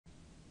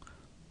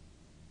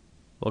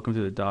Welcome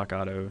to the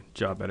DocAuto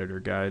Job Editor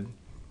Guide.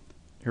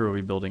 Here we'll be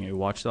building a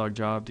Watchdog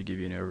job to give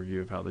you an overview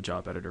of how the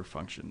job editor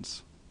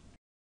functions.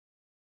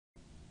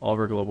 All of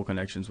our global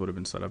connections would have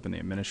been set up in the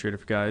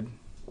administrative guide.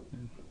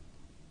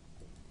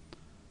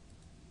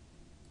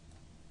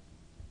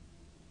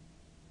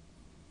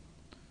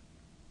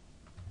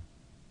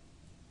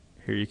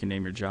 Here you can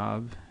name your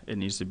job. It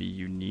needs to be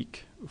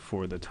unique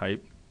for the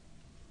type.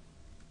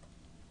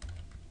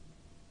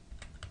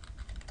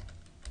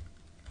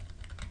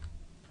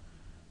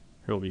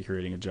 Here we'll be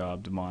creating a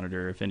job to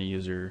monitor if any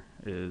user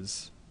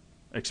is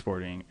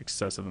exporting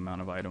excessive amount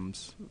of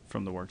items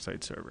from the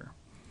worksite server.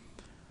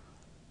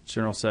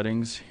 General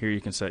settings, here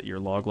you can set your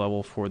log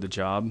level for the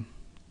job.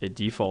 It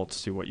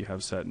defaults to what you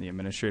have set in the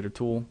administrative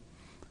tool,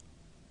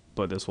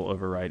 but this will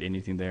override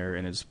anything there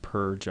and is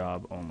per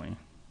job only.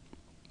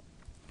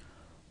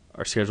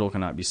 Our schedule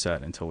cannot be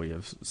set until we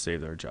have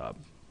saved our job.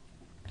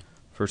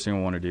 First thing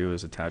we want to do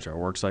is attach our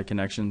worksite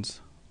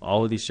connections.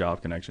 All of these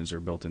job connections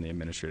are built in the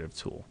administrative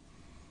tool.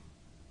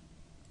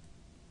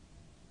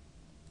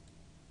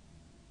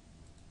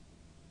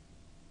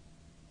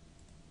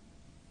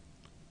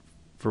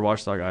 For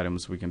Watchdog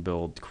items, we can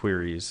build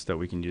queries that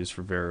we can use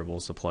for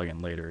variables to plug in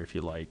later if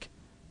you like.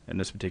 In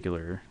this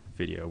particular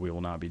video, we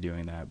will not be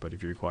doing that, but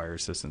if you require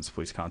assistance,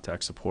 please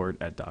contact support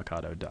at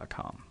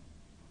docauto.com.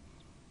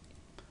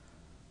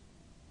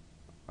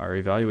 Our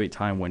evaluate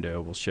time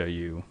window will show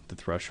you the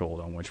threshold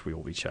on which we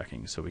will be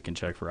checking. So we can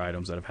check for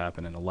items that have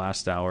happened in the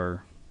last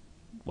hour,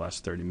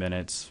 last 30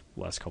 minutes,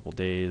 last couple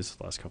days,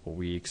 last couple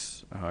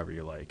weeks, however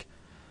you like.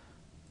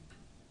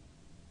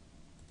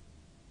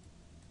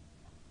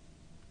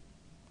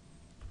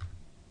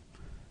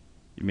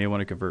 You may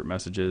want to convert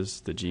messages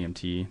to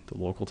GMT to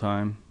local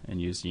time and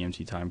use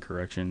GMT time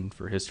correction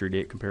for history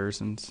date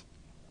comparisons.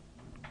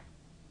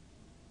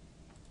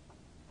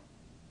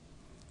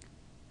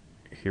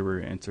 Here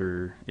we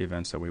enter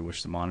events that we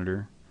wish to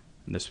monitor.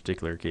 In this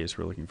particular case,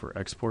 we're looking for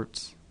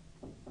exports.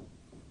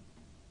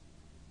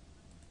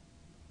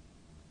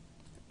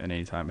 And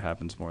anytime it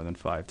happens more than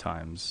 5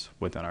 times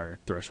within our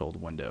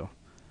threshold window,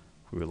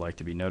 we would like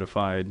to be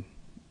notified.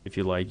 If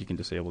you like, you can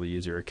disable the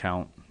user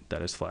account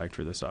that is flagged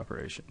for this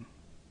operation.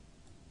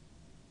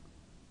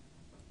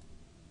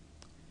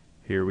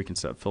 Here we can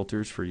set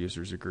filters for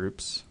users or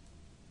groups.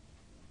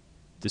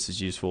 This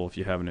is useful if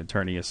you have an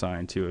attorney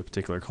assigned to a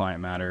particular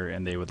client matter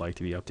and they would like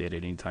to be updated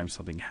anytime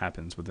something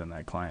happens within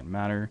that client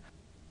matter.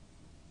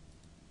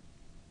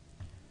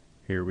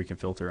 Here we can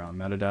filter on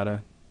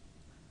metadata.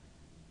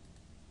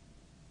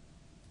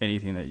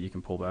 Anything that you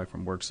can pull back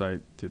from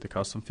worksite through the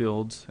custom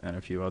fields, and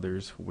a few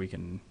others we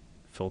can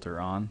filter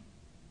on.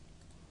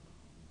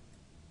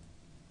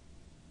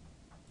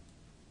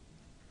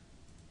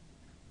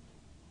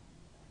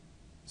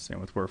 Same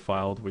with where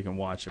filed, we can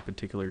watch a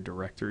particular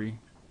directory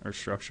or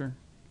structure.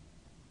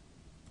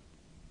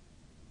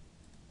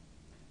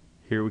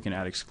 Here we can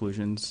add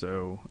exclusions,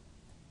 so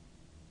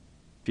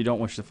if you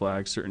don't wish to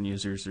flag certain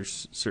users,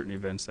 there's certain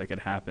events that could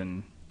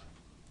happen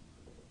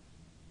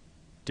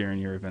during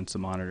your events to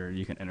monitor,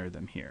 you can enter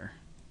them here.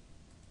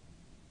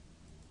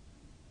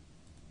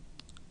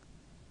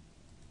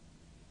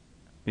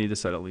 We need to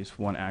set at least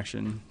one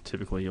action.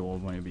 Typically you will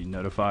want to be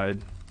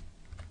notified.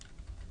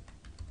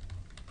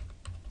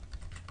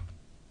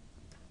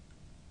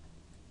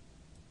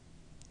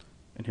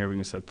 And here we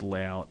can set the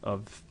layout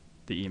of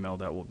the email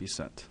that will be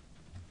sent.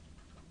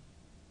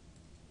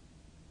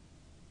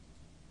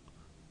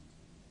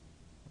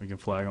 We can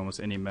flag almost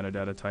any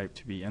metadata type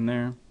to be in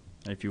there.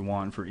 And if you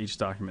want, for each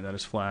document that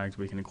is flagged,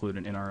 we can include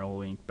an NRL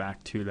link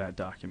back to that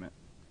document.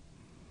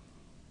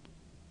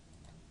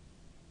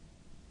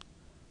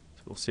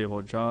 So we'll save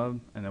our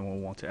job, and then we'll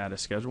want to add a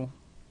schedule.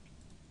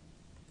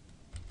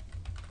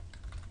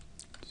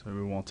 So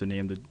we want to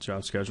name the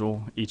job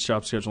schedule. Each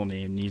job schedule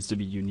name needs to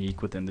be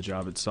unique within the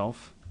job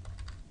itself.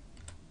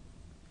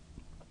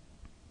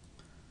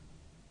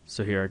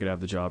 So here I could have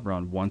the job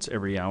run once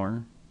every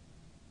hour.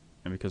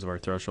 And because of our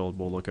threshold,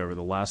 we'll look over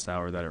the last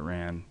hour that it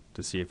ran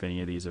to see if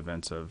any of these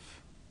events have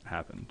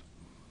happened.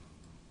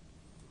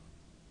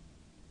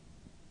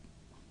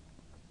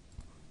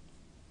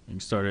 You can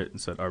start it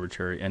and set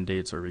arbitrary end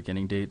dates or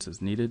beginning dates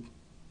as needed.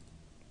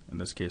 In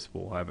this case,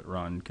 we'll have it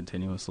run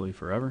continuously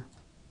forever.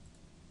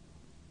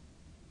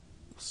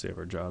 Save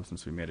our job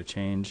since we made a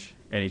change.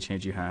 Any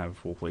change you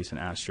have, we'll place an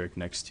asterisk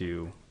next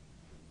to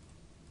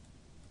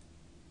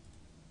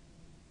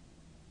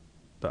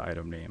the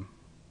item name.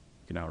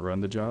 You can now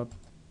run the job.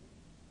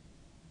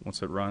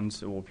 Once it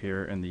runs, it will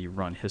appear in the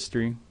run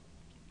history.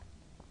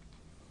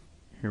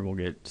 Here we'll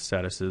get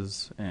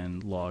statuses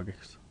and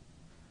logs.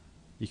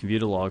 You can view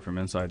the log from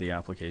inside the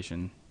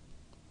application.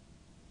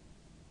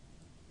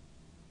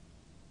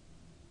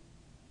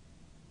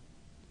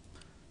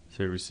 So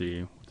here we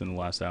see within the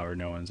last hour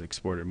no one's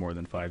exported more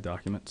than 5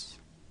 documents.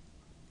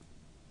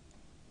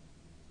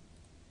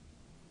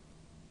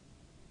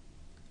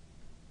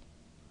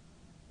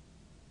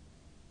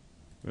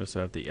 We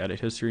also have the edit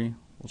history,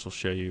 which will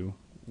show you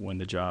when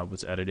the job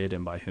was edited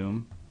and by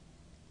whom,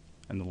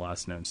 and the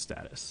last known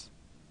status.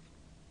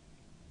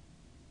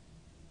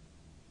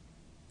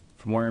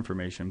 For more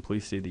information,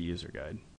 please see the user guide.